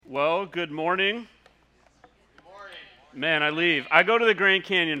Well, good morning. Man, I go to the Grand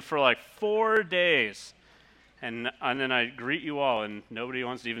Canyon for like 4 days, and then I greet you all, and nobody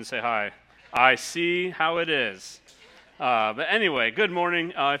wants to even say hi. I see how it is. But anyway, good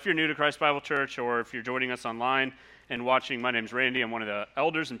morning. If you're new to Christ Bible Church, or if you're joining us online and watching, my name's Randy. I'm one of the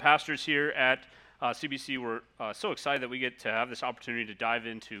elders and pastors here at CBC. We're so excited that we get to have this opportunity to dive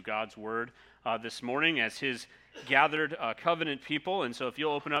into God's Word this morning as His gathered covenant people. And so if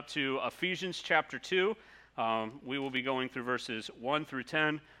you'll open up to Ephesians chapter 2, we will be going through verses 1 through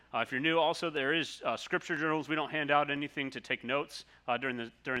 10. If you're new, also there is scripture journals. We don't hand out anything to take notes during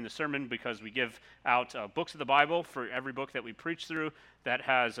the sermon, because we give out books of the Bible for every book that we preach through that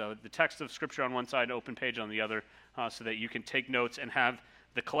has the text of scripture on one side and open page on the other, so that you can take notes and have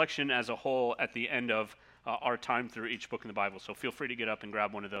the collection as a whole at the end of our time through each book in the Bible. So feel free to get up and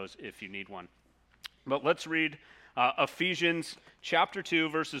grab one of those if you need one. But let's read Ephesians chapter 2,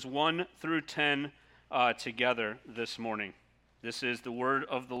 verses 1 through 10 together this morning. This is the word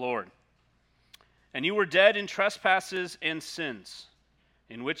of the Lord. And you were dead in trespasses and sins,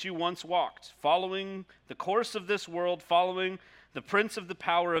 in which you once walked, following the course of this world, following the prince of the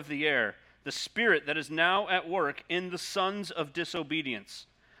power of the air, the spirit that is now at work in the sons of disobedience,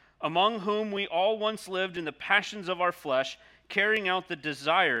 among whom we all once lived in the passions of our flesh, carrying out the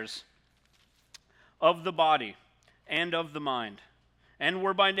desires of the body and of the mind, and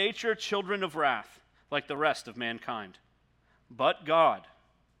were by nature children of wrath, like the rest of mankind. But God,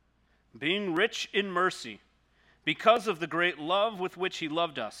 being rich in mercy, because of the great love with which He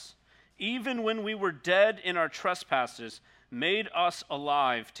loved us, even when we were dead in our trespasses, made us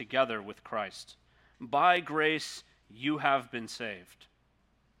alive together with Christ. By grace you have been saved,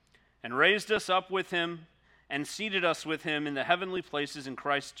 and raised us up with Him, and seated us with Him in the heavenly places in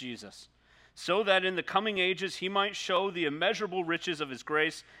Christ Jesus, so that in the coming ages He might show the immeasurable riches of His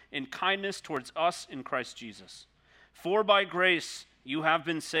grace in kindness towards us in Christ Jesus. For by grace you have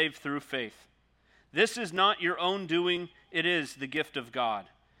been saved through faith. This is not your own doing, it is the gift of God,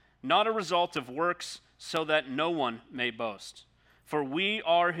 not a result of works, so that no one may boast. For we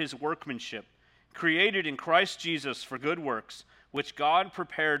are His workmanship, created in Christ Jesus for good works, which God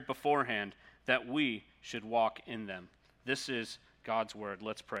prepared beforehand that we should walk in them. This is God's word.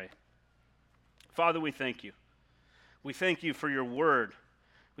 Let's pray. Father, we thank you. We thank you for your word.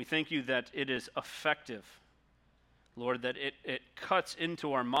 We thank you that it is effective. Lord, that it cuts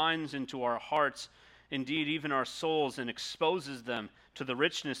into our minds, into our hearts, indeed even our souls, and exposes them to the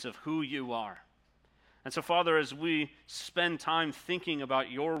richness of who you are. And so, Father, as we spend time thinking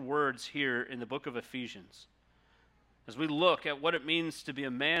about your words here in the book of Ephesians, as we look at what it means to be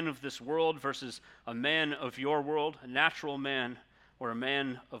a man of this world versus a man of your world, a natural man or a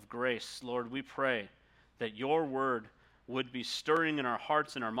man of grace, Lord, we pray that your word would be stirring in our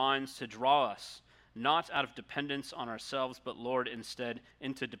hearts and our minds to draw us, not out of dependence on ourselves, but, Lord, instead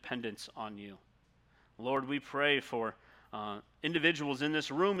into dependence on you. Lord, we pray for individuals in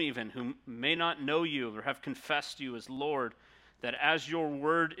this room even who may not know you or have confessed you as Lord, that as your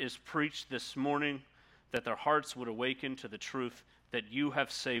word is preached this morning, that their hearts would awaken to the truth that you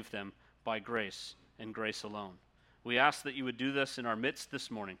have saved them by grace and grace alone. We ask that you would do this in our midst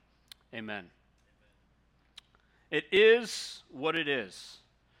this morning. Amen. It is what it is.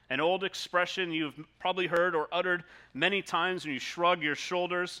 An old expression you've probably heard or uttered many times when you shrug your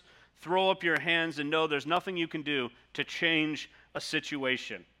shoulders, throw up your hands, and know there's nothing you can do to change a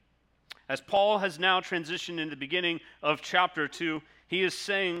situation. As Paul has now transitioned in the beginning of chapter 2, he is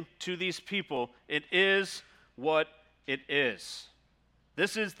saying to these people, it is what it is.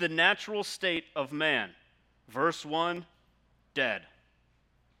 This is the natural state of man. Verse 1, dead.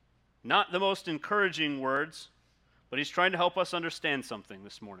 Not the most encouraging words, but he's trying to help us understand something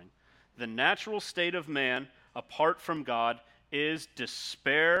this morning. The natural state of man, apart from God, is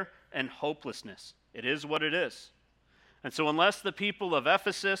despair and hopelessness. It is what it is. And so unless the people of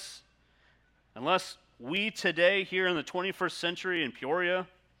Ephesus, unless we today here in the 21st century in Peoria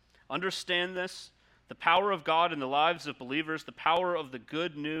understand this, the power of God in the lives of believers, the power of the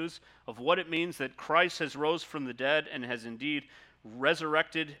good news of what it means that Christ has rose from the dead and has indeed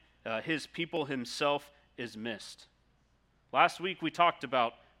resurrected his people himself, is missed. Last week we talked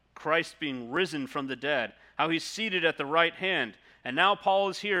about Christ being risen from the dead, how he's seated at the right hand. And now Paul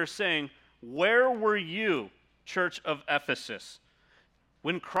is here saying, where were you, church of Ephesus?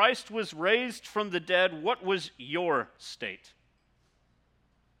 When Christ was raised from the dead, what was your state?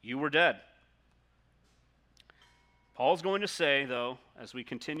 You were dead. Paul's going to say, though, as we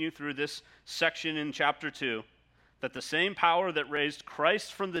continue through this section in chapter 2, that the same power that raised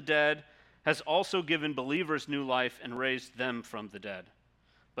Christ from the dead has also given believers new life and raised them from the dead.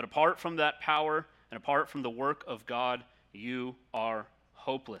 But apart from that power and apart from the work of God, you are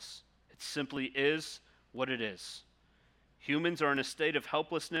hopeless. It simply is what it is. Humans are in a state of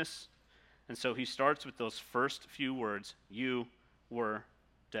helplessness, and so he starts with those first few words, you were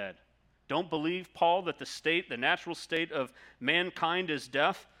dead. Don't believe, Paul, that the natural state of mankind is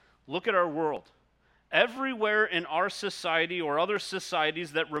death? Look at our world. Everywhere in our society or other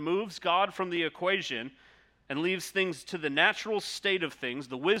societies that removes God from the equation and leaves things to the natural state of things,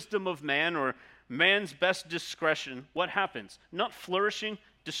 the wisdom of man or man's best discretion, what happens? Not flourishing,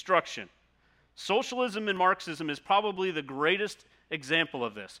 destruction. Socialism and Marxism is probably the greatest example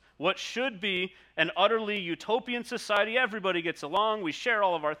of this. What should be an utterly utopian society, everybody gets along, we share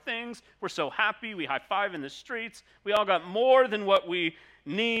all of our things, we're so happy, we high-five in the streets, we all got more than what we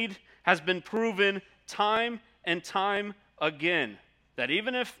need, has been proven time and time again. That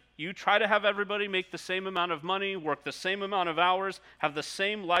even if you try to have everybody make the same amount of money, work the same amount of hours, have the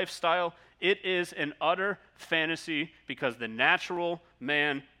same lifestyle, it is an utter fantasy because the natural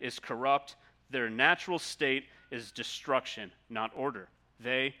man is corrupt. Their natural state is destruction, not order.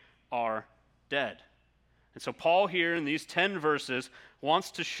 They are dead. And so Paul here in these 10 verses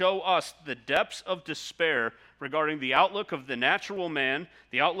wants to show us the depths of despair regarding the outlook of the natural man,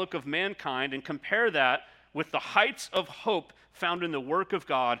 the outlook of mankind, and compare that with the heights of hope found in the work of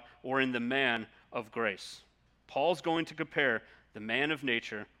God or in the man of grace. Paul's going to compare the man of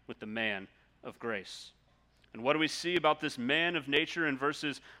nature with the man of grace. And what do we see about this man of nature in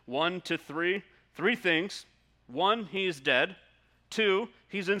verses 1 to 3? 3 things. 1, he is dead. 2,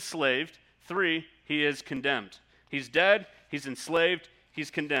 he's enslaved. 3, he is condemned. He's dead, he's enslaved,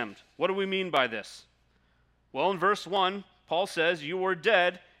 he's condemned. What do we mean by this? Well, in verse 1, Paul says, you were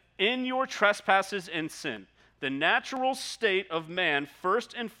dead in your trespasses and sin. The natural state of man,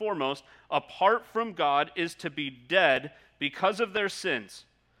 first and foremost, apart from God, is to be dead because of their sins.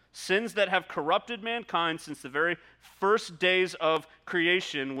 Sins that have corrupted mankind since the very first days of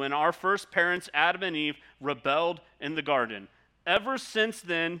creation when our first parents, Adam and Eve, rebelled in the garden. Ever since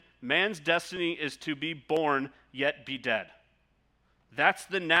then, man's destiny is to be born yet be dead. That's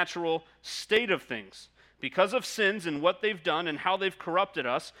the natural state of things. Because of sins and what they've done and how they've corrupted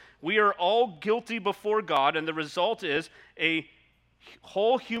us, we are all guilty before God, and the result is a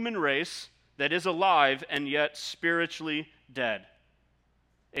whole human race that is alive and yet spiritually dead.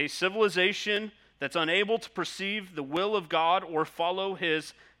 A civilization that's unable to perceive the will of God or follow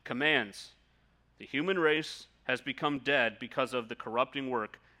his commands. The human race has become dead because of the corrupting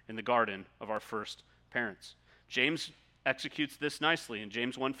work in the garden of our first parents. James executes this nicely in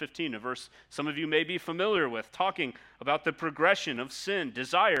James 1:15, a verse some of you may be familiar with, talking about the progression of sin.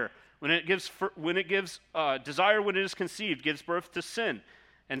 Desire, when it is conceived, gives birth to sin.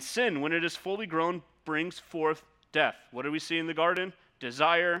 And sin, when it is fully grown, brings forth death. What do we see in the garden?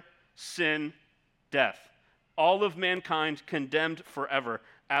 Desire, sin, death. All of mankind condemned forever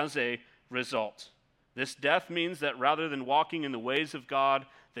as a result. This death means that rather than walking in the ways of God,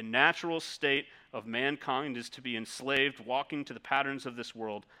 the natural state of mankind is to be enslaved, walking to the patterns of this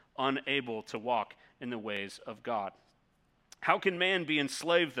world, unable to walk in the ways of God. How can man be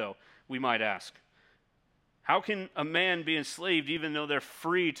enslaved, though, we might ask? How can a man be enslaved even though they're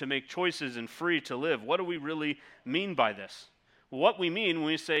free to make choices and free to live? What do we really mean by this? What we mean when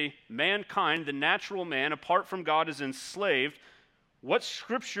we say mankind, the natural man, apart from God, is enslaved, what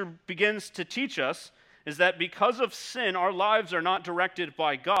Scripture begins to teach us is that because of sin, our lives are not directed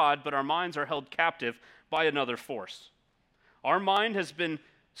by God, but our minds are held captive by another force. Our mind has been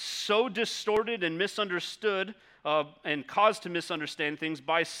so distorted and misunderstood and caused to misunderstand things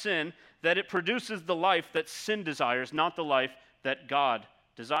by sin that it produces the life that sin desires, not the life that God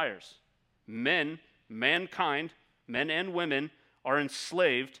desires. Mankind, men and women, are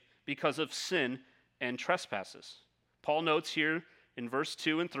enslaved because of sin and trespasses. Paul notes here in verse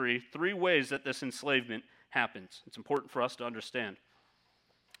 2 and 3, 3 ways that this enslavement happens. It's important for us to understand.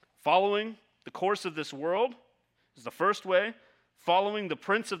 Following the course of this world is the first way. Following the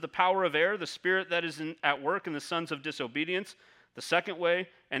prince of the power of air, the spirit that is at work in the sons of disobedience, the second way.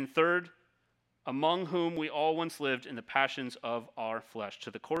 And third, among whom we all once lived in the passions of our flesh. To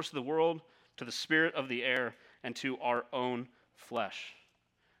the course of the world, to the spirit of the air, and to our own flesh.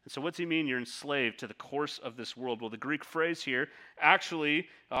 And so what's he mean you're enslaved to the course of this world? Well, the Greek phrase here actually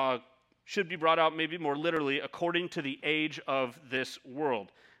should be brought out maybe more literally, according to the age of this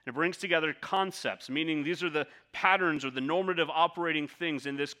world. And it brings together concepts, meaning these are the patterns or the normative operating things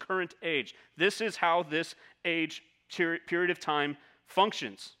in this current age. This is how this age period of time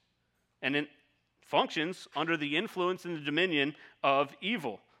functions. And it functions under the influence and the dominion of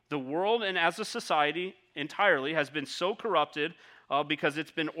evil. The world and as a society entirely has been so corrupted because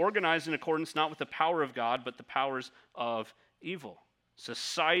it's been organized in accordance not with the power of God, but the powers of evil.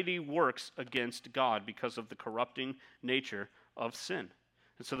 Society works against God because of the corrupting nature of sin.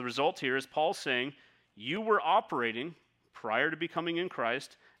 And so the result here is Paul saying, you were operating prior to becoming in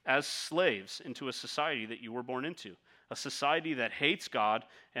Christ as slaves into a society that you were born into, a society that hates God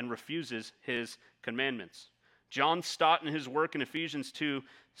and refuses his commandments. John Stott, in his work in Ephesians 2,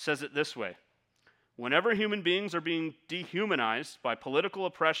 says it this way: whenever human beings are being dehumanized by political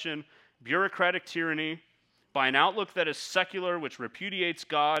oppression, bureaucratic tyranny, by an outlook that is secular, which repudiates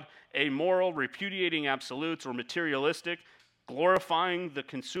God, amoral, repudiating absolutes, or materialistic, glorifying the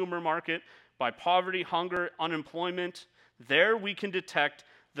consumer market, by poverty, hunger, unemployment, there we can detect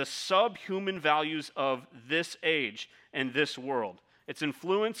the subhuman values of this age and this world. Its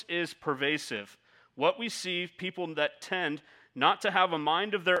influence is pervasive. What we see, people that tend not to have a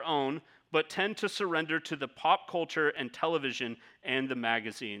mind of their own, but tend to surrender to the pop culture and television and the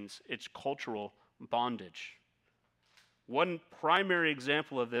magazines. It's cultural bondage. One primary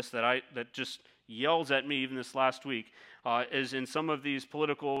example of this that just yells at me even this last week is in some of these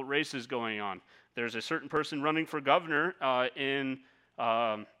political races going on. There's a certain person running for governor in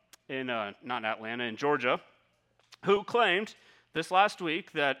not Atlanta, in Georgia, who claimed this last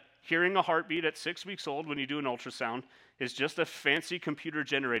week that hearing a heartbeat at 6 weeks old when you do an ultrasound is just a fancy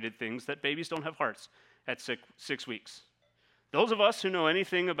computer-generated thing, that babies don't have hearts at 6 weeks. Those of us who know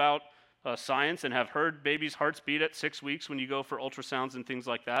anything about science and have heard babies' hearts beat at 6 weeks when you go for ultrasounds and things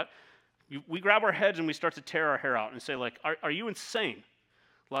like that, we grab our heads and we start to tear our hair out and say, like, are you insane?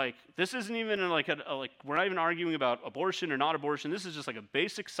 Like, this isn't even like we're not even arguing about abortion or not abortion. This is just like a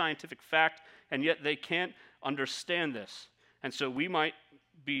basic scientific fact, and yet they can't understand this. And so we might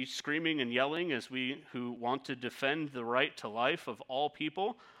be screaming and yelling as we who want to defend the right to life of all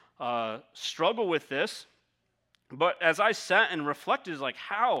people struggle with this. But as I sat and reflected, like,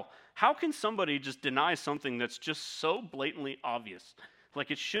 how can somebody just deny something that's just so blatantly obvious? Like,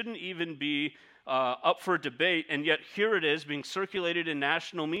 it shouldn't even be up for debate, and yet here it is being circulated in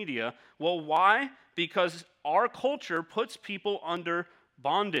national media. Well, why? Because our culture puts people under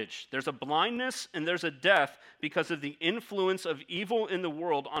bondage. There's a blindness and there's a death because of the influence of evil in the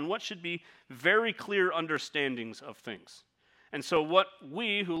world on what should be very clear understandings of things. And so what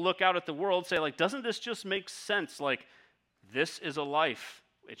we who look out at the world say, like, doesn't this just make sense? Like, this is a life.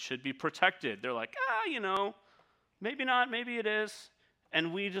 It should be protected. They're like, maybe not, maybe it is.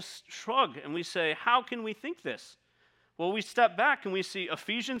 And we just shrug and we say, how can we think this? Well, we step back and we see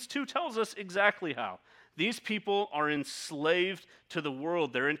Ephesians 2 tells us exactly how. These people are enslaved to the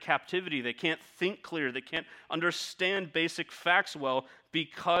world. They're in captivity. They can't think clear. They can't understand basic facts well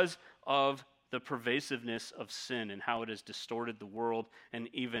because of the pervasiveness of sin and how it has distorted the world and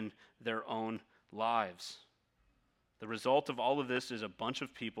even their own lives. The result of all of this is a bunch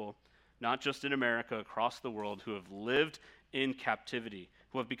of people, not just in America, across the world, who have lived in captivity,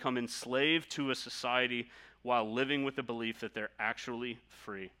 who have become enslaved to a society while living with the belief that they're actually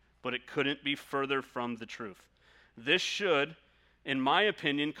free. But it couldn't be further from the truth. This should, in my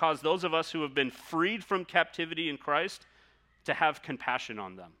opinion, cause those of us who have been freed from captivity in Christ to have compassion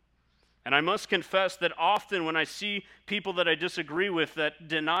on them. And I must confess that often when I see people that I disagree with that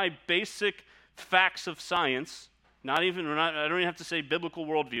deny basic facts of science, I don't even have to say biblical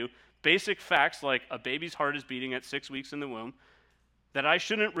worldview, basic facts like a baby's heart is beating at 6 weeks in the womb, that I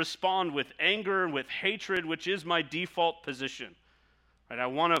shouldn't respond with anger and with hatred, which is my default position. Right? I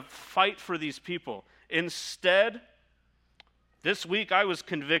want to fight for these people. Instead, this week I was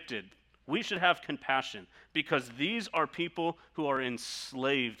convicted. We should have compassion because these are people who are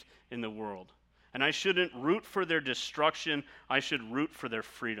enslaved in the world. And I shouldn't root for their destruction. I should root for their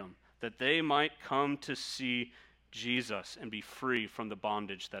freedom, that they might come to see Jesus and be free from the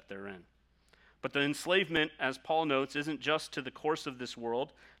bondage that they're in. But the enslavement, as Paul notes, isn't just to the course of this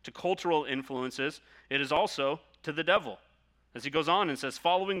world, to cultural influences. It is also to the devil. As he goes on and says,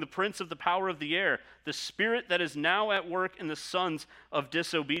 following the prince of the power of the air, the spirit that is now at work in the sons of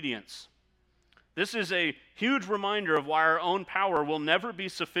disobedience. This is a huge reminder of why our own power will never be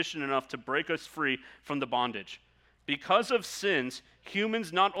sufficient enough to break us free from the bondage. Because of sins,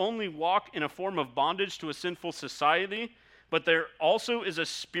 humans not only walk in a form of bondage to a sinful society, but there also is a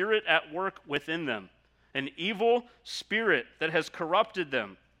spirit at work within them, an evil spirit that has corrupted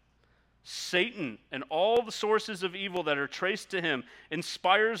them. Satan and all the sources of evil that are traced to him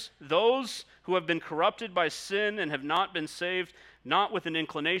inspires those who have been corrupted by sin and have not been saved, not with an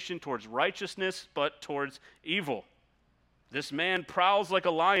inclination towards righteousness, but towards evil. This man prowls like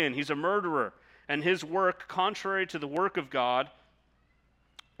a lion. He's a murderer. And his work, contrary to the work of God,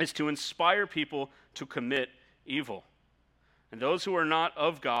 is to inspire people to commit evil. And those who are not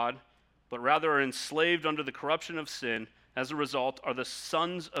of God, but rather are enslaved under the corruption of sin, as a result, are the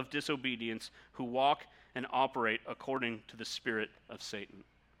sons of disobedience who walk and operate according to the spirit of Satan.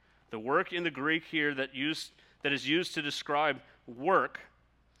 The work in the Greek here that is used to describe work,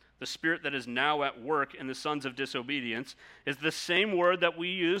 the spirit that is now at work in the sons of disobedience, is the same word that we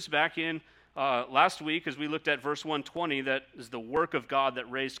used back in last week as we looked at verse 120, that is the work of God that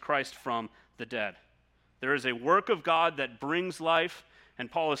raised Christ from the dead. There is a work of God that brings life,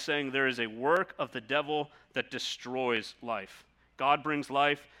 and Paul is saying there is a work of the devil that destroys life. God brings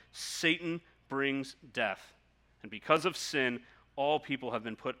life, Satan brings death. And because of sin, all people have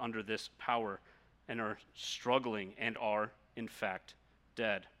been put under this power and are struggling and are, in fact,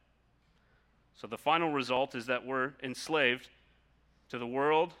 dead. So the final result is that we're enslaved to the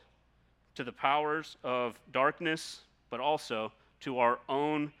world, to the powers of darkness, but also to our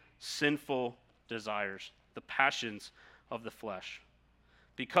own sinful desires, the passions of the flesh.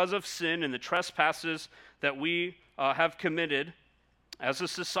 Because of sin and the trespasses that we have committed as a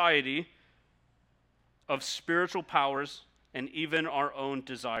society, of spiritual powers and even our own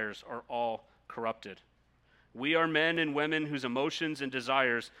desires are all corrupted. We are men and women whose emotions and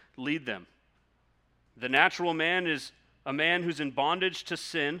desires lead them. The natural man is a man who's in bondage to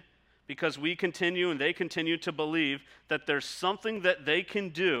sin because we continue and they continue to believe that there's something that they can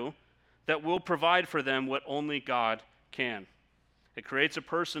do that will provide for them what only God can. It creates a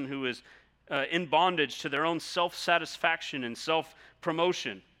person who is in bondage to their own self-satisfaction and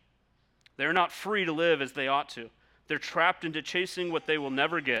self-promotion. They're not free to live as they ought to. They're trapped into chasing what they will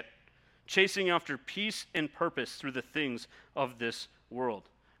never get, chasing after peace and purpose through the things of this world.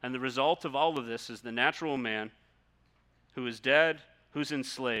 And the result of all of this is the natural man who is dead, who's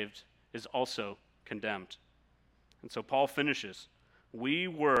enslaved, is also condemned. And so Paul finishes, we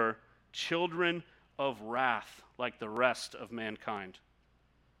were children of wrath like the rest of mankind.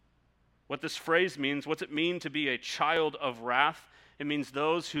 What this phrase means, what's it mean to be a child of wrath? It means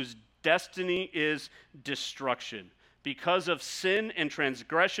those whose destiny is destruction. Because of sin and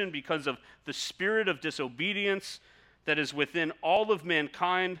transgression, because of the spirit of disobedience that is within all of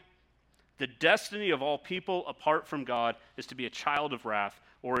mankind, the destiny of all people apart from God is to be a child of wrath,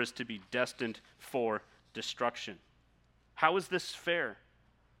 or is to be destined for destruction. How is this fair?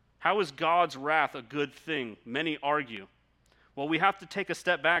 How is God's wrath a good thing? Many argue. Well, we have to take a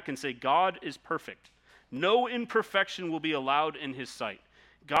step back and say God is perfect. No imperfection will be allowed in his sight.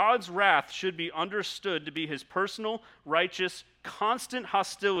 God's wrath should be understood to be his personal, righteous, constant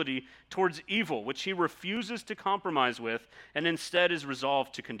hostility towards evil, which he refuses to compromise with and instead is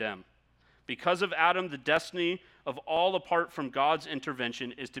resolved to condemn. Because of Adam, the destiny of all apart from God's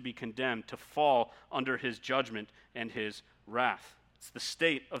intervention is to be condemned, to fall under his judgment and his wrath. It's the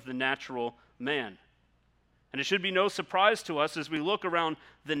state of the natural man. And it should be no surprise to us as we look around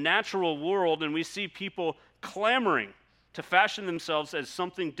the natural world and we see people clamoring to fashion themselves as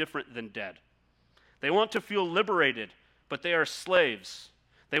something different than dead. They want to feel liberated, but they are slaves.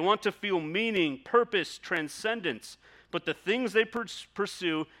 They want to feel meaning, purpose, transcendence, but the things they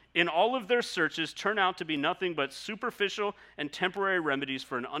pursue in all of their searches turn out to be nothing but superficial and temporary remedies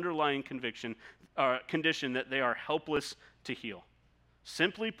for an underlying condition that they are helpless to heal.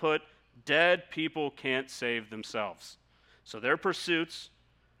 Simply put, dead people can't save themselves. So their pursuits,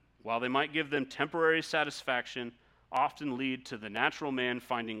 while they might give them temporary satisfaction, often lead to the natural man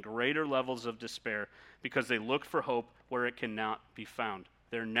finding greater levels of despair because they look for hope where it cannot be found.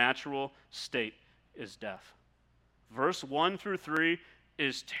 Their natural state is death. Verse 1 through 3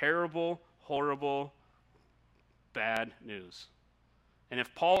 is terrible, horrible, bad news. And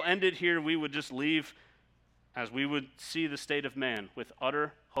if Paul ended here, we would just leave as we would see the state of man with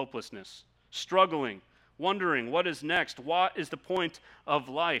utter hopelessness, struggling, wondering what is next, what is the point of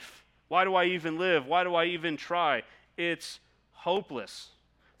life, why do I even live, why do I even try? It's hopeless.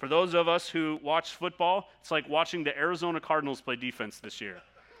 For those of us who watch football, it's like watching the Arizona Cardinals play defense this year,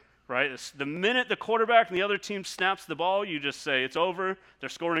 right? The minute the quarterback and the other team snaps the ball, you just say, it's over, they're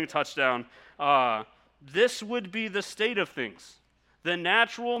scoring a touchdown. This would be the state of things. The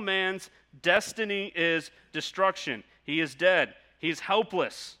natural man's destiny is destruction. He is dead. He's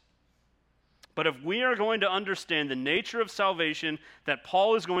helpless. But if we are going to understand the nature of salvation that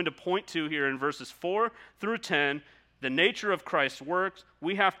Paul is going to point to here in verses 4 through 10, the nature of Christ's work,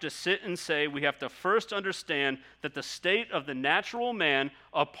 we have to sit and say, we have to first understand that the state of the natural man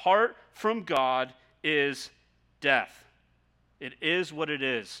apart from God is death. It is what it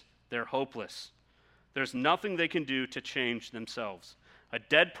is. They're hopeless. There's nothing they can do to change themselves. A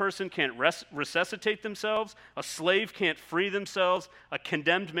dead person can't resuscitate themselves. A slave can't free themselves. A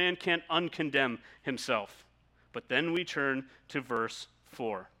condemned man can't uncondemn himself. But then we turn to verse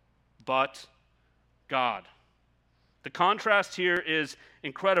 4. But God. The contrast here is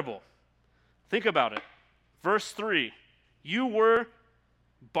incredible. Think about it. Verse 3, you were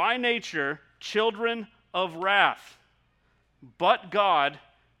by nature children of wrath, but God,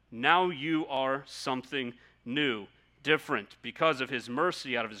 now you are something new, different, because of his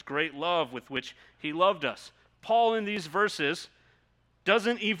mercy, out of his great love with which he loved us. Paul, in these verses,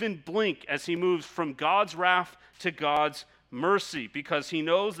 doesn't even blink as he moves from God's wrath to God's mercy, because he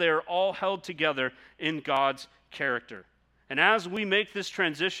knows they are all held together in God's character. And as we make this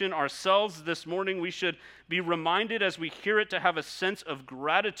transition ourselves this morning, we should be reminded as we hear it to have a sense of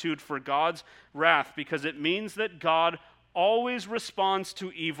gratitude for God's wrath, because it means that God always responds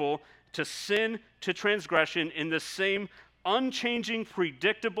to evil, to sin, to transgression in the same unchanging,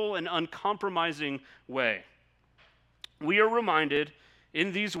 predictable, and uncompromising way. We are reminded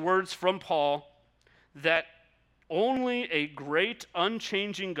in these words from Paul that only a great,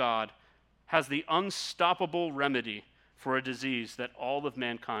 unchanging God has the unstoppable remedy for a disease that all of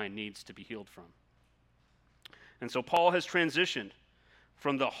mankind needs to be healed from. And so Paul has transitioned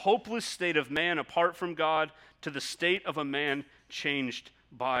from the hopeless state of man apart from God to the state of a man changed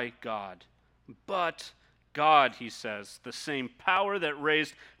by God. But God, he says, the same power that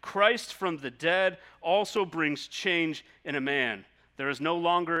raised Christ from the dead also brings change in a man. There is no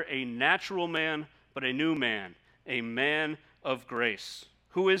longer a natural man, but a new man, a man of grace.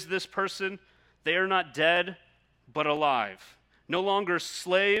 Who is this person? They are not dead, but alive. No longer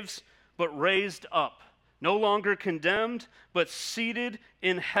slaves, but raised up. No longer condemned, but seated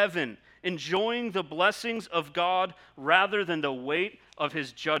in heaven, enjoying the blessings of God rather than the weight of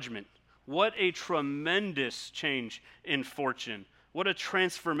his judgment. What a tremendous change in fortune. What a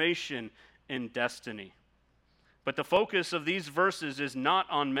transformation in destiny. But the focus of these verses is not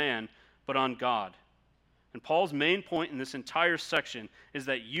on man, but on God. And Paul's main point in this entire section is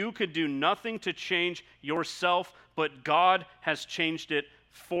that you could do nothing to change yourself, but God has changed it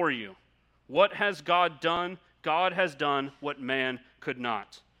for you. What has God done? God has done what man could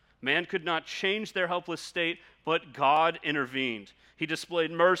not. Man could not change their helpless state, but God intervened. He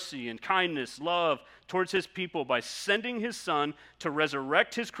displayed mercy and kindness, love towards his people by sending his Son to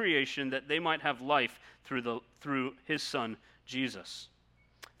resurrect his creation that they might have life through his Son, Jesus.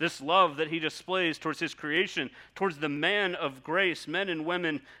 This love that he displays towards his creation, towards the man of grace, men and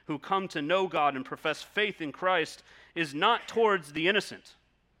women who come to know God and profess faith in Christ, is not towards the innocent.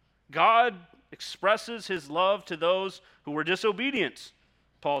 God expresses his love to those who were disobedient,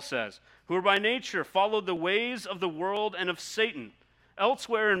 Paul says, who were by nature followed the ways of the world and of Satan.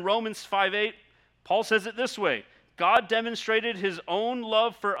 Elsewhere in Romans 5:8, Paul says it this way: God demonstrated his own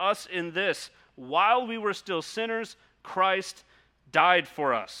love for us in this: while we were still sinners, Christ died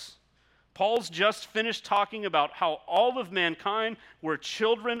for us. Paul's just finished talking about how all of mankind were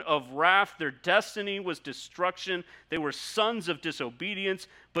children of wrath. Their destiny was destruction. They were sons of disobedience,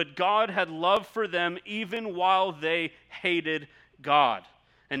 but God had love for them even while they hated God.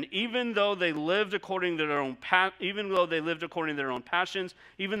 And even though they lived according to their own passions, even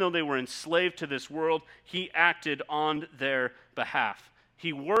though they were enslaved to this world, he acted on their behalf.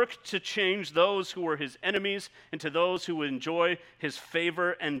 He worked to change those who were his enemies into those who would enjoy his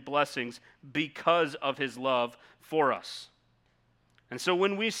favor and blessings because of his love for us. And so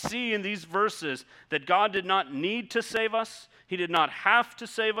when we see in these verses that God did not need to save us, he did not have to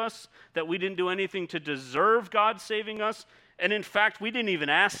save us, that we didn't do anything to deserve God saving us, and in fact, we didn't even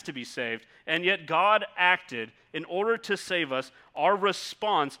ask to be saved, and yet God acted in order to save us, our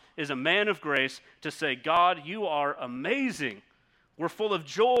response is a man of grace to say, God, you are amazing. We're full of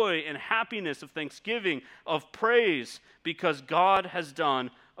joy and happiness, of thanksgiving, of praise, because God has done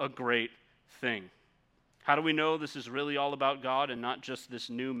a great thing. How do we know this is really all about God and not just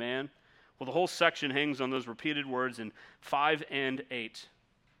this new man? Well, the whole section hangs on those repeated words in 5 and 8.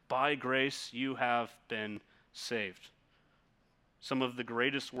 By grace you have been saved. Some of the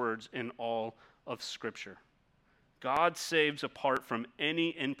greatest words in all of Scripture. God saves apart from any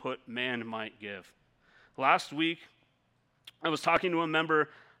input man might give. Last week, I was talking to a member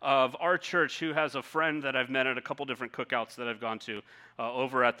of our church who has a friend that I've met at a couple different cookouts that I've gone to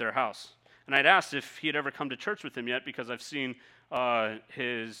over at their house. And I'd asked if he had ever come to church with him yet, because I've seen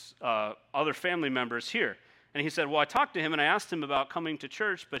his other family members here. And he said, well, I talked to him and I asked him about coming to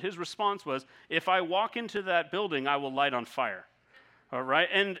church, but his response was, if I walk into that building, I will light on fire. All right?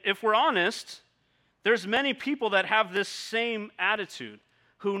 And if we're honest, there's many people that have this same attitude,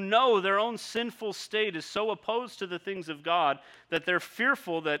 who know their own sinful state is so opposed to the things of God that they're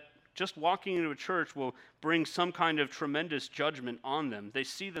fearful that just walking into a church will bring some kind of tremendous judgment on them. They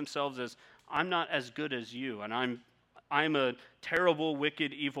see themselves as I'm not as good as you, and I'm a terrible,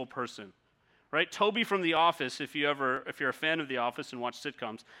 wicked, evil person. Right? Toby from The Office, if you're a fan of The Office and watch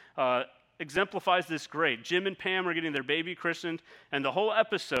sitcoms, exemplifies this great. Jim and Pam are getting their baby christened, and the whole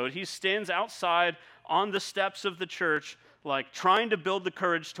episode, he stands outside on the steps of the church, like trying to build the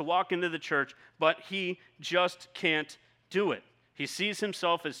courage to walk into the church, but he just can't do it. He sees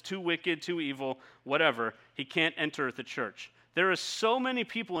himself as too wicked, too evil, whatever. He can't enter the church. There are so many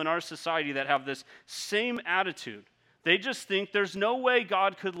people in our society that have this same attitude. They just think there's no way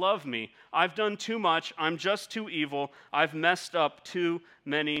God could love me. I've done too much. I'm just too evil. I've messed up too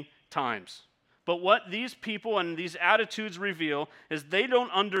many times. But what these people and these attitudes reveal is they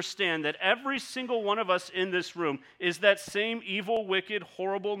don't understand that every single one of us in this room is that same evil, wicked,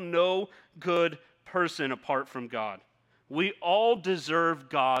 horrible, no good person apart from God. We all deserve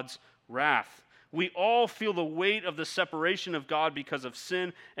God's wrath. We all feel the weight of the separation of God because of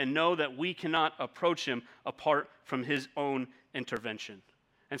sin and know that we cannot approach him apart from his own intervention.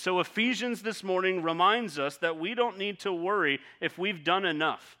 And so Ephesians this morning reminds us that we don't need to worry if we've done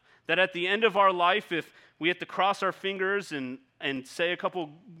enough. That at the end of our life, if we have to cross our fingers and say a couple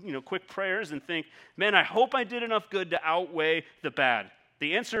quick prayers and think, man, I hope I did enough good to outweigh the bad.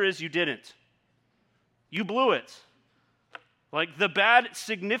 The answer is you didn't. You blew it. Like, the bad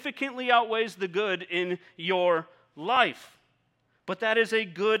significantly outweighs the good in your life. But that is a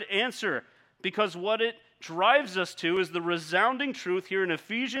good answer, because what it drives us to is the resounding truth here in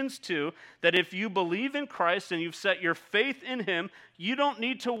Ephesians 2, that if you believe in Christ and you've set your faith in him, you don't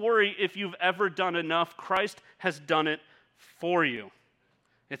need to worry if you've ever done enough. Christ has done it for you.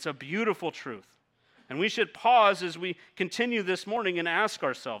 It's a beautiful truth. And we should pause as we continue this morning and ask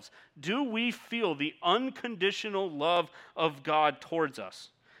ourselves, do we feel the unconditional love of God towards us?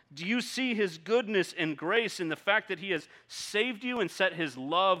 Do you see his goodness and grace in the fact that he has saved you and set his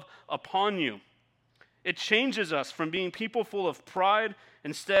love upon you? It changes us from being people full of pride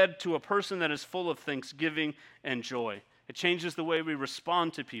instead to a person that is full of thanksgiving and joy. It changes the way we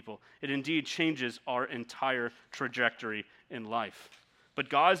respond to people. It indeed changes our entire trajectory in life. But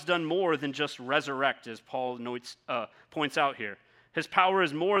God's done more than just resurrect, as Paul points out here. His power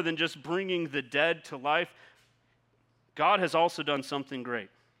is more than just bringing the dead to life. God has also done something great.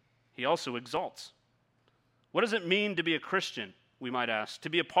 He also exalts. What does it mean to be a Christian, we might ask, to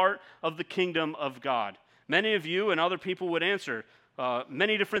be a part of the kingdom of God? Many of you and other people would answer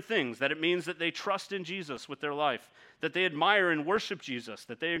many different things, that it means that they trust in Jesus with their life, that they admire and worship Jesus,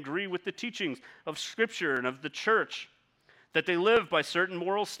 that they agree with the teachings of Scripture and of the church, that they live by certain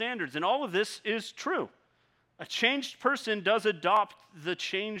moral standards, and all of this is true. A changed person does adopt the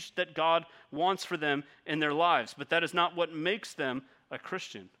change that God wants for them in their lives, but that is not what makes them a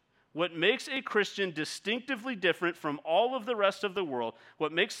Christian. What makes a Christian distinctively different from all of the rest of the world,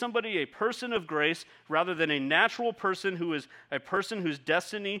 what makes somebody a person of grace rather than a natural person who is a person whose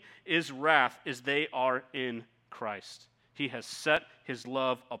destiny is wrath, is they are in Christ. He has set his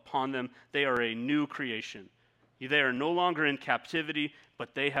love upon them. They are a new creation. They are no longer in captivity,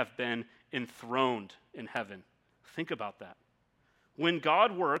 but they have been enthroned in heaven. Think about that. When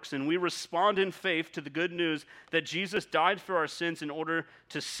God works and we respond in faith to the good news that Jesus died for our sins in order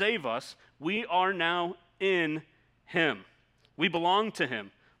to save us, we are now in him. We belong to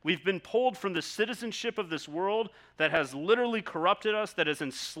him. We've been pulled from the citizenship of this world that has literally corrupted us, that has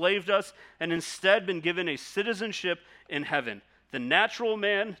enslaved us, and instead been given a citizenship in heaven. The natural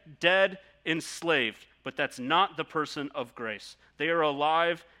man, dead, enslaved. But that's not the person of grace. They are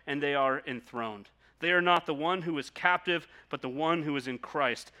alive and they are enthroned. They are not the one who is captive, but the one who is in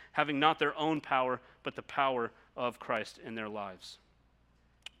Christ, having not their own power, but the power of Christ in their lives.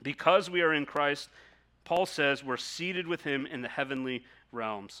 Because we are in Christ, Paul says we're seated with him in the heavenly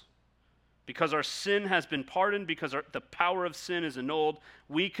realms. Because our sin has been pardoned, because the power of sin is annulled,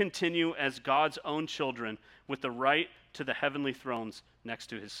 we continue as God's own children with the right to the heavenly thrones next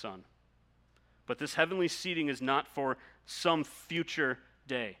to his Son. But this heavenly seating is not for some future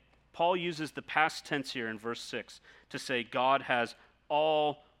day. Paul uses the past tense here in verse 6 to say God has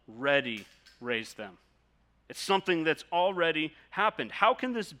already raised them. It's something that's already happened. How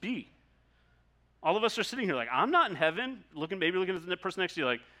can this be? All of us are sitting here like, I'm not in heaven. Maybe looking at the person next to you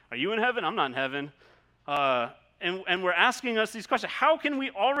like, are you in heaven? I'm not in heaven. And we're asking us these questions. How can we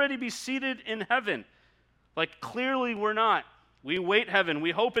already be seated in heaven? Like, clearly we're not. We wait heaven.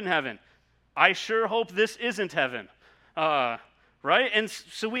 We hope in heaven. I sure hope this isn't heaven, right? And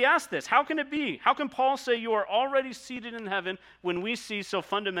so we ask this, how can it be? How can Paul say you are already seated in heaven when we see so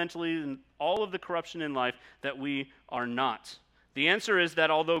fundamentally in all of the corruption in life that we are not? The answer is that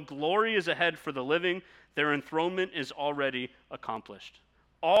although glory is ahead for the living, their enthronement is already accomplished.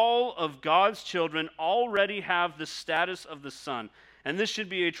 All of God's children already have the status of the son, and this should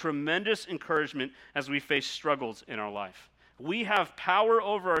be a tremendous encouragement as we face struggles in our life. We have power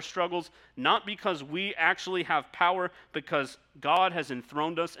over our struggles, not because we actually have power, because God has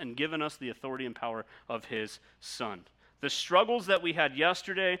enthroned us and given us the authority and power of his Son. The struggles that we had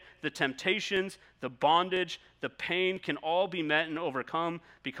yesterday, the temptations, the bondage, the pain can all be met and overcome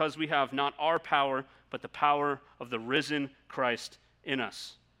because we have not our power, but the power of the risen Christ in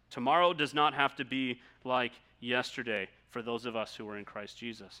us. Tomorrow does not have to be like yesterday for those of us who are in Christ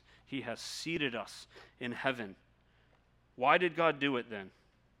Jesus. He has seated us in heaven. Why did God do it then?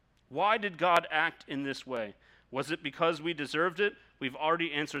 Why did God act in this way? Was it because we deserved it? We've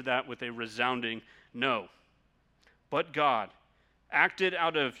already answered that with a resounding no. But God acted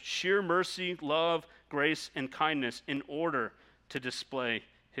out of sheer mercy, love, grace, and kindness in order to display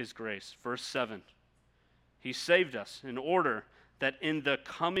his grace. Verse 7. He saved us in order that in the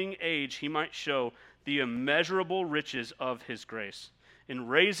coming age he might show the immeasurable riches of his grace. In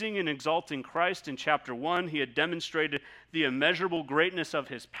raising and exalting Christ in chapter 1, he had demonstrated the immeasurable greatness of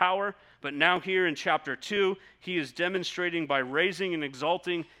his power, but now here in chapter 2, he is demonstrating by raising and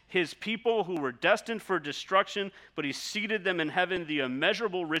exalting his people who were destined for destruction, but he seated them in heaven, the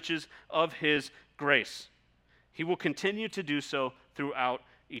immeasurable riches of his grace. He will continue to do so throughout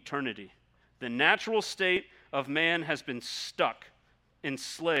eternity. The natural state of man has been stuck,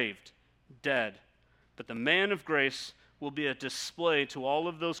 enslaved, dead, but the man of grace will be a display to all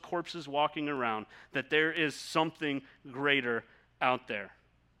of those corpses walking around that there is something greater out there.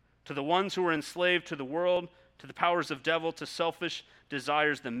 To the ones who are enslaved to the world, to the powers of devil, to selfish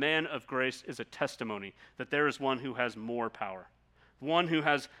desires, the man of grace is a testimony that there is one who has more power, one who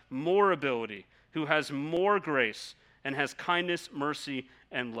has more ability, who has more grace, and has kindness, mercy,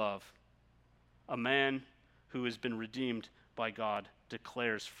 and love. A man who has been redeemed by God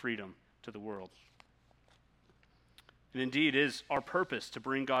declares freedom to the world. And indeed is our purpose to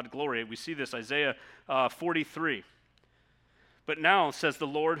bring God glory. We see this, Isaiah 43. But now, says the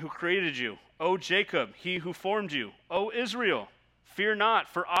Lord who created you, O Jacob, he who formed you, O Israel, fear not,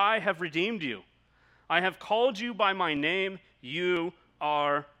 for I have redeemed you. I have called you by my name, you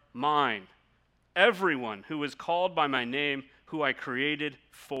are mine. Everyone who is called by my name, who I created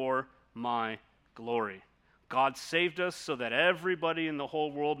for my glory. God saved us so that everybody in the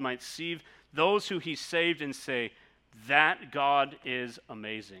whole world might see those who he saved and say, that God is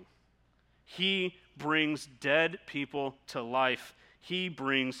amazing. He brings dead people to life. He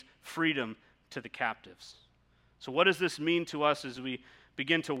brings freedom to the captives. So what does this mean to us as we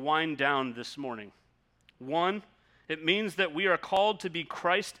begin to wind down this morning? One, it means that we are called to be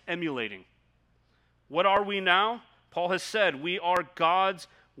Christ emulating. What are we now? Paul has said we are God's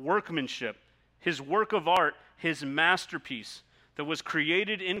workmanship, his work of art, his masterpiece that was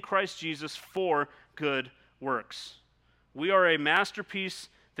created in Christ Jesus for good works. We are a masterpiece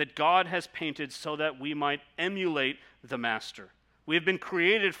that God has painted so that we might emulate the master. We have been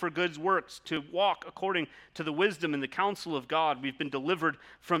created for good works, to walk according to the wisdom and the counsel of God. We've been delivered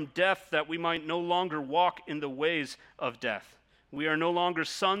from death that we might no longer walk in the ways of death. We are no longer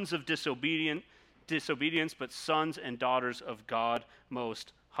sons of disobedience, but sons and daughters of God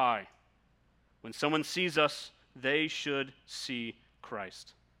Most High. When someone sees us, they should see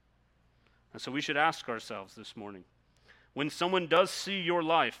Christ. And so we should ask ourselves this morning, when someone does see your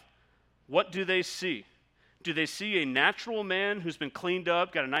life, what do they see? Do they see a natural man who's been cleaned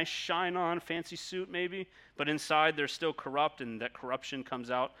up, got a nice shine on, fancy suit maybe, but inside they're still corrupt and that corruption comes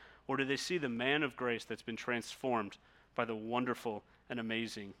out? Or do they see the man of grace that's been transformed by the wonderful and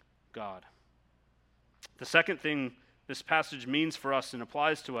amazing God? The second thing this passage means for us and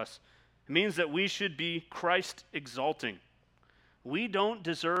applies to us, it means that we should be Christ exalting. We don't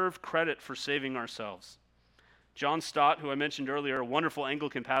deserve credit for saving ourselves. John Stott, who I mentioned earlier, a wonderful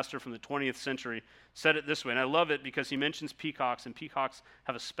Anglican pastor from the 20th century, said it this way, and I love it because he mentions peacocks, and peacocks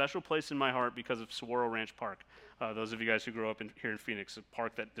have a special place in my heart because of Saguaro Ranch Park. Those of you guys who grew up here in Phoenix, a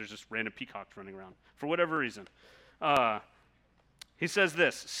park that there's just random peacocks running around, for whatever reason. He says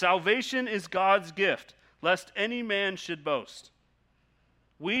this, salvation is God's gift, lest any man should boast.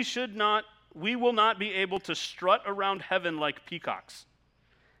 We will not be able to strut around heaven like peacocks.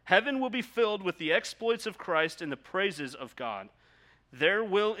 Heaven will be filled with the exploits of Christ and the praises of God. There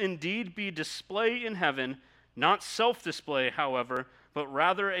will indeed be display in heaven, not self-display, however, but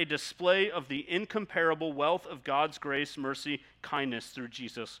rather a display of the incomparable wealth of God's grace, mercy, kindness through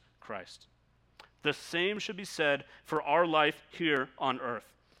Jesus Christ. The same should be said for our life here on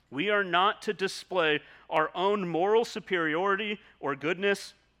earth. We are not to display our own moral superiority or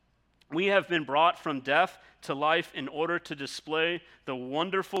goodness We have been brought from death to life in order to display the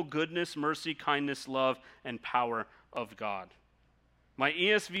wonderful goodness, mercy, kindness, love, and power of God. My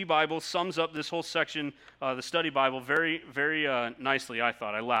ESV Bible sums up this whole section, the study Bible, very, very nicely, I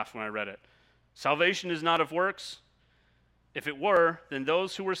thought. I laughed when I read it. Salvation is not of works. If it were, then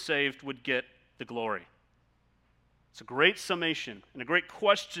those who were saved would get the glory. It's a great summation and a great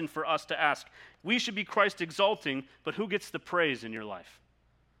question for us to ask. We should be Christ exalting, but who gets the praise in your life?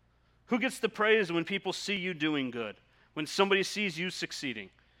 Who gets the praise when people see you doing good? When somebody sees you succeeding?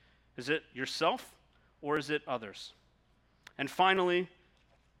 Is it yourself or is it others? And finally,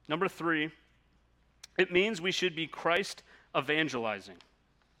 number 3, it means we should be Christ evangelizing.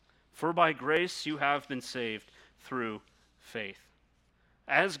 For by grace you have been saved through faith.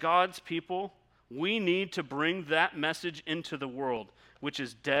 As God's people, we need to bring that message into the world, which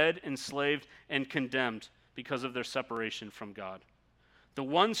is dead, enslaved, and condemned because of their separation from God. The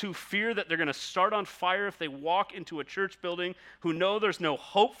ones who fear that they're going to start on fire if they walk into a church building, who know there's no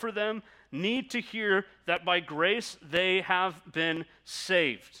hope for them, need to hear that by grace they have been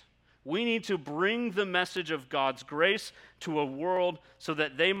saved. We need to bring the message of God's grace to a world so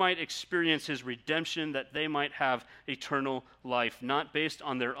that they might experience his redemption, that they might have eternal life, not based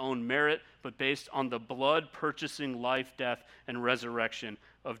on their own merit, but based on the blood-purchasing life, death, and resurrection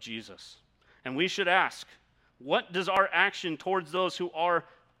of Jesus. And we should ask, what does our action towards those who are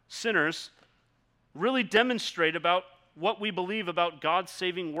sinners really demonstrate about what we believe about God's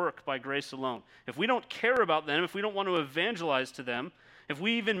saving work by grace alone? If we don't care about them, if we don't want to evangelize to them, if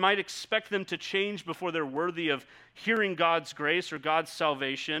we even might expect them to change before they're worthy of hearing God's grace or God's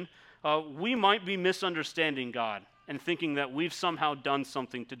salvation, we might be misunderstanding God and thinking that we've somehow done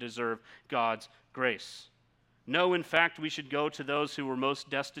something to deserve God's grace. No, in fact, we should go to those who were most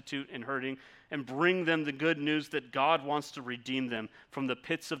destitute and hurting and bring them the good news that God wants to redeem them from the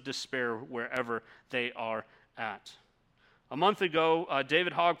pits of despair wherever they are at. A month ago,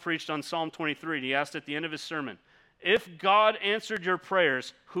 David Hogg preached on Psalm 23, and he asked at the end of his sermon, if God answered your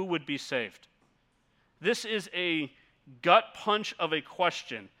prayers, who would be saved? This is a gut punch of a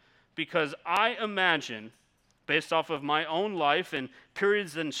question, because I imagine, based off of my own life and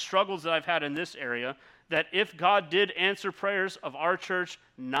periods and struggles that I've had in this area, that if God did answer prayers of our church,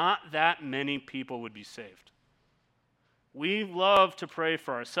 not that many people would be saved. We love to pray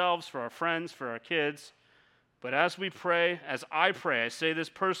for ourselves, for our friends, for our kids, but as we pray, as I pray, I say this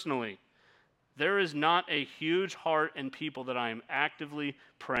personally, there is not a huge heart in people that I am actively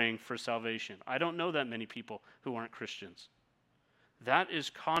praying for salvation. I don't know that many people who aren't Christians. That is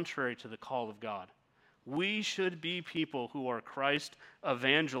contrary to the call of God. We should be people who are Christ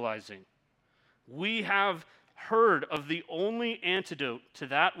evangelizing. We have heard of the only antidote to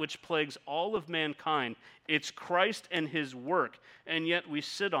that which plagues all of mankind. It's Christ and his work, and yet we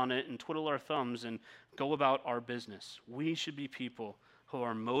sit on it and twiddle our thumbs and go about our business. We should be people who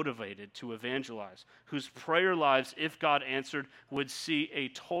are motivated to evangelize, whose prayer lives, if God answered, would see a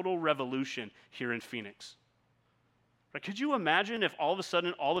total revolution here in Phoenix. Right? Could you imagine if all of a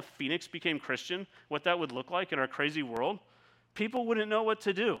sudden all of Phoenix became Christian, what that would look like in our crazy world? People wouldn't know what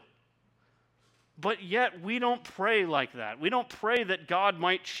to do. But yet we don't pray like that. We don't pray that God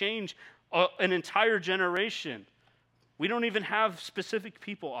might change an entire generation. We don't even have specific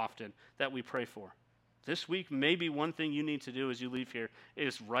people often that we pray for. This week, maybe one thing you need to do as you leave here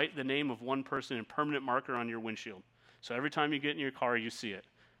is write the name of one person in permanent marker on your windshield. So every time you get in your car, you see it.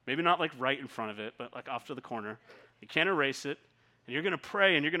 Maybe not like right in front of it, but like off to the corner. You can't erase it. And you're going to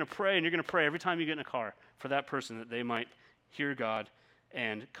pray, and you're going to pray, and you're going to pray every time you get in a car for that person that they might hear God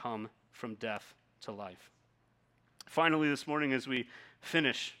and come from death to life. Finally, this morning as we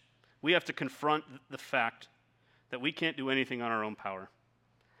finish, we have to confront the fact that we can't do anything on our own power.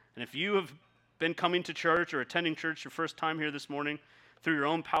 And if you have been coming to church or attending church your first time here this morning, through your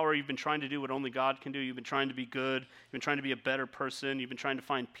own power, you've been trying to do what only God can do. You've been trying to be good. You've been trying to be a better person. You've been trying to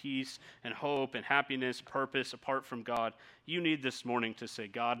find peace and hope and happiness, purpose apart from God. You need this morning to say,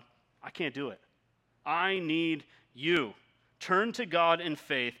 God, I can't do it. I need you. Turn to God in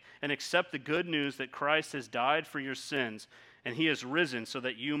faith and accept the good news that Christ has died for your sins and he has risen so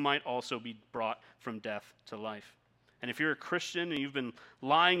that you might also be brought from death to life. And if you're a Christian and you've been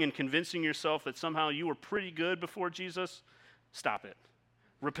lying and convincing yourself that somehow you were pretty good before Jesus, stop it.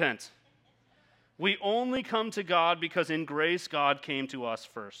 Repent. We only come to God because in grace God came to us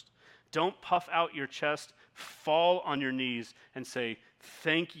first. Don't puff out your chest, fall on your knees and say,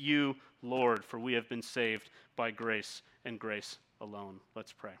 thank you, Lord, for we have been saved by grace and grace alone.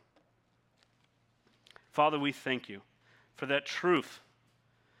 Let's pray. Father, we thank you for that truth,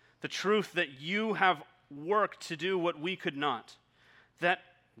 the truth that you have worked to do what we could not, that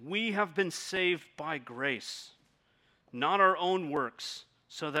We have been saved by grace, not our own works,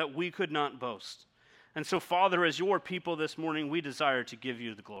 so that we could not boast. And so, Father, as your people this morning, we desire to give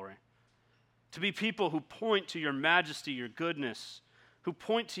you the glory. To be people who point to your majesty, your goodness, who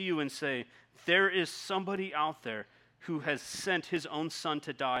point to you and say, there is somebody out there who has sent his own Son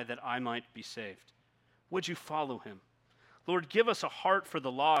to die that I might be saved. Would you follow him? Lord, give us a heart for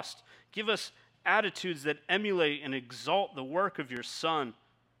the lost. Give us attitudes that emulate and exalt the work of your Son.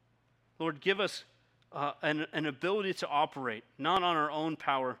 Lord, give us an ability to operate, not on our own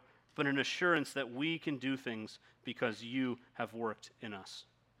power, but an assurance that we can do things because you have worked in us.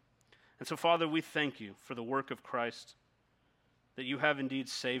 And so, Father, we thank you for the work of Christ, that you have indeed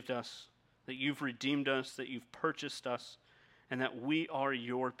saved us, that you've redeemed us, that you've purchased us, and that we are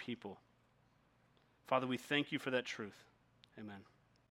your people. Father, we thank you for that truth. Amen.